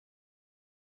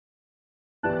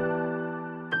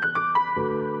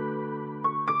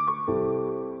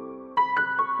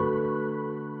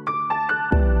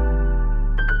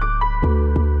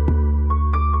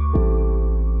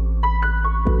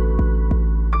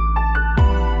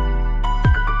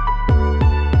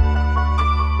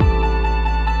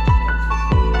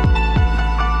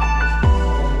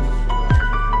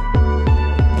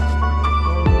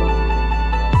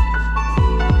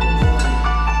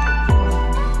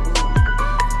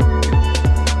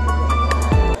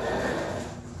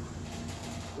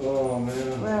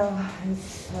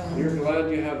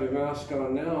mask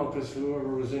on now because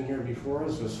whoever was in here before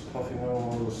us was puffing on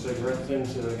one of those cigarette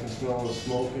things that I can smell the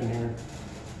smoke in here.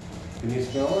 Can you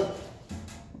smell it?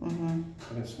 Mm-hmm.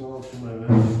 I can smell it through my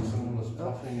mask. Someone was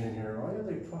puffing in here. Why are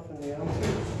they puffing the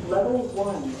outside? Level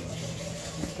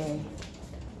 1. Okay.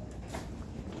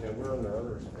 Yeah, we're on the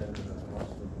other end of the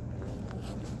hospital.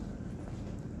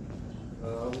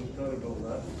 We've got to go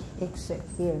left.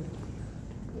 Except here.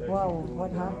 Yeah, Wow, keep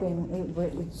what going down.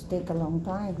 happened? It's take a long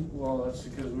time. Well, that's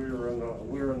because we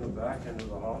were in the back end of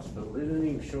the hospital. They didn't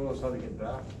even show us how to get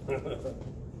back.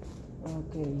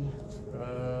 Okay.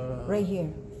 Right here.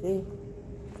 See?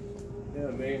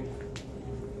 Yeah, main.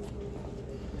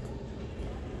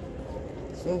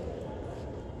 See?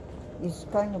 It's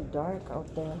kind of dark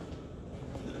out there.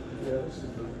 Yeah, this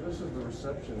is the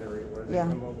reception area where they Yeah.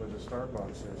 come up with the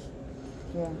Starbucks is.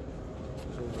 Yeah.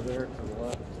 It's over there to the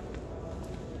left.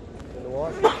 And the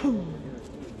washroom.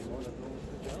 You want to go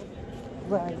sit down?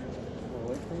 Right. You want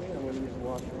to wait for me? I'm going to use the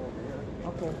washroom over here.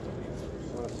 Okay.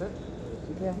 You want to sit?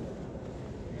 Yeah.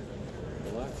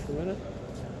 Relax for a minute.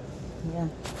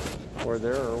 Yeah. Or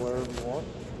there, or wherever you want.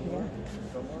 Yeah.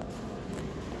 Somewhere.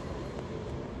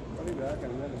 I'll be back in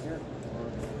a minute here.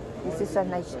 This is a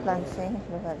nice plant, see?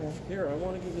 Look at this. Here, I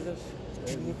want to give you this.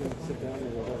 And you can sit down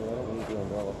and whatever. I don't need the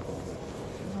umbrella.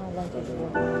 Oh, I like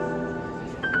it.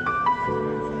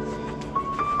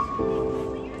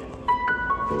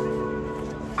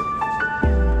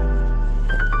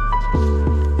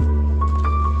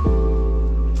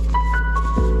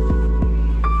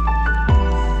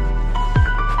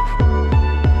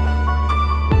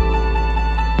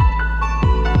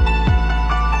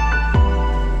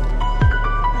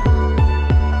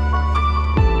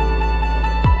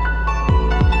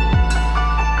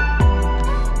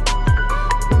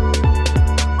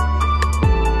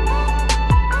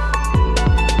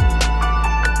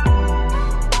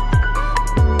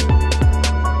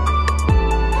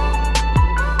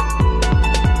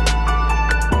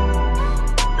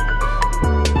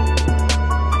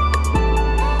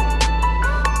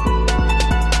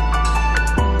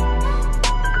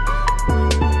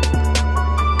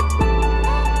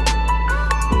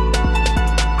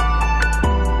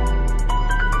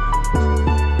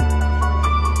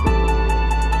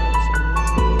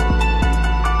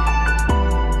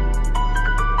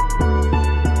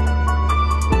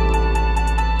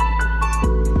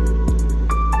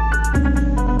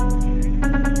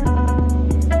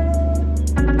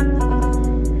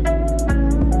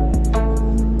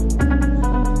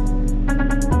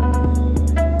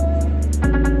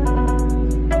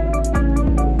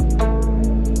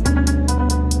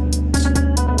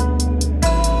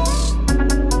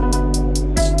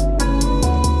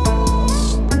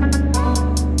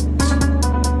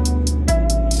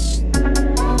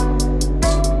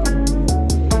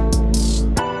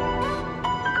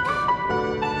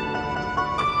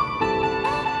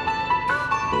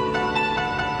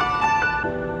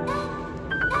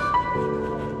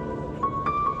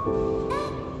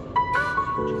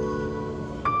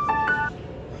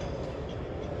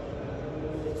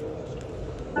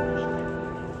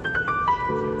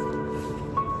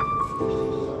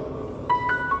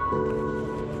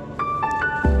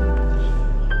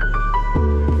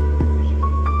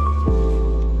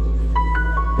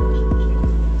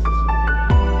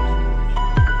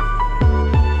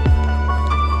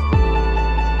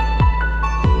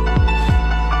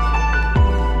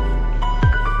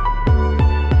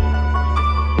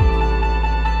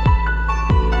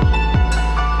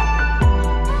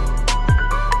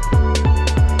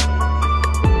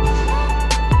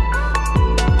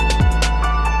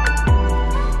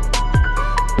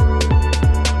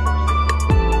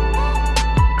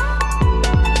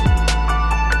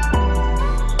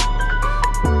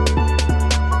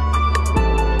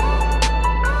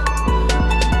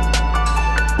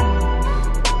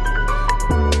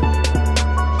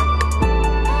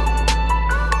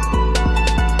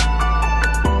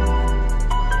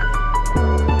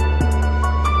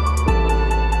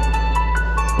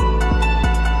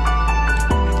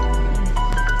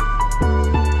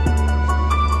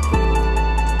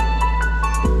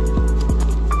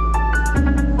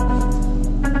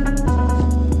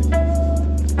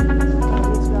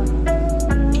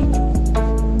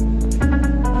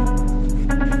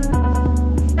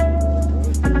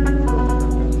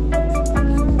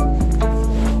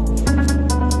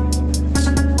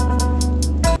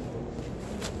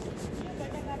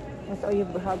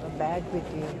 have a bag with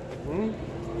you.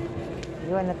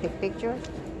 You want to take pictures?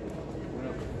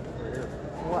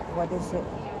 What is it?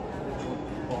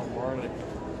 Bob Marley.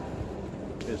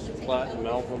 It's Platte and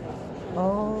Malcolm.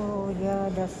 Oh, yeah,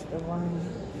 that's the one.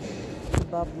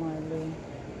 Bob Marley.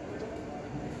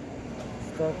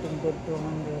 Starting bid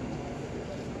 200.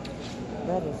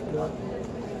 That is good.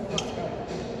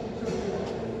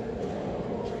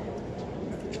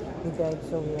 He died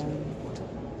so young.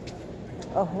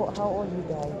 Oh, how old he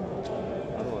died?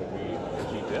 I don't know,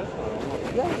 is he dead? I don't know.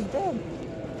 Yeah, he's dead.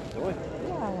 Really?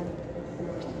 Yeah.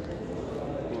 He's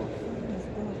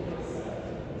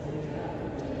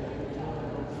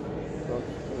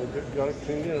dead. Got it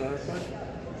cleaned in on our side?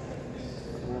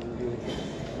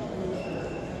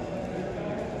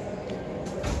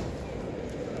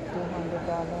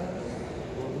 $200.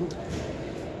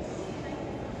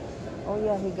 Oh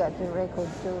yeah, he got the record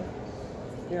too.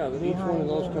 Yeah, each one of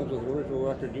those comes with an original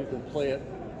record. You can play it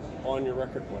on your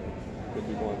record player if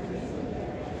you want to.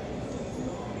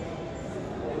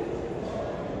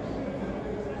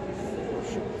 Oh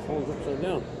shit, the phone's upside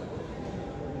down.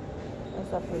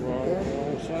 That's up pretty Wrong, good.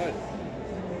 wrong side.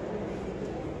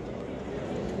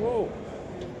 Whoa.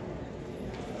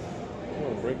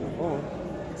 Oh, break the phone.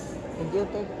 Did you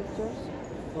take pictures?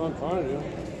 Oh, I'm trying to.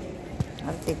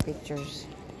 I'll take pictures.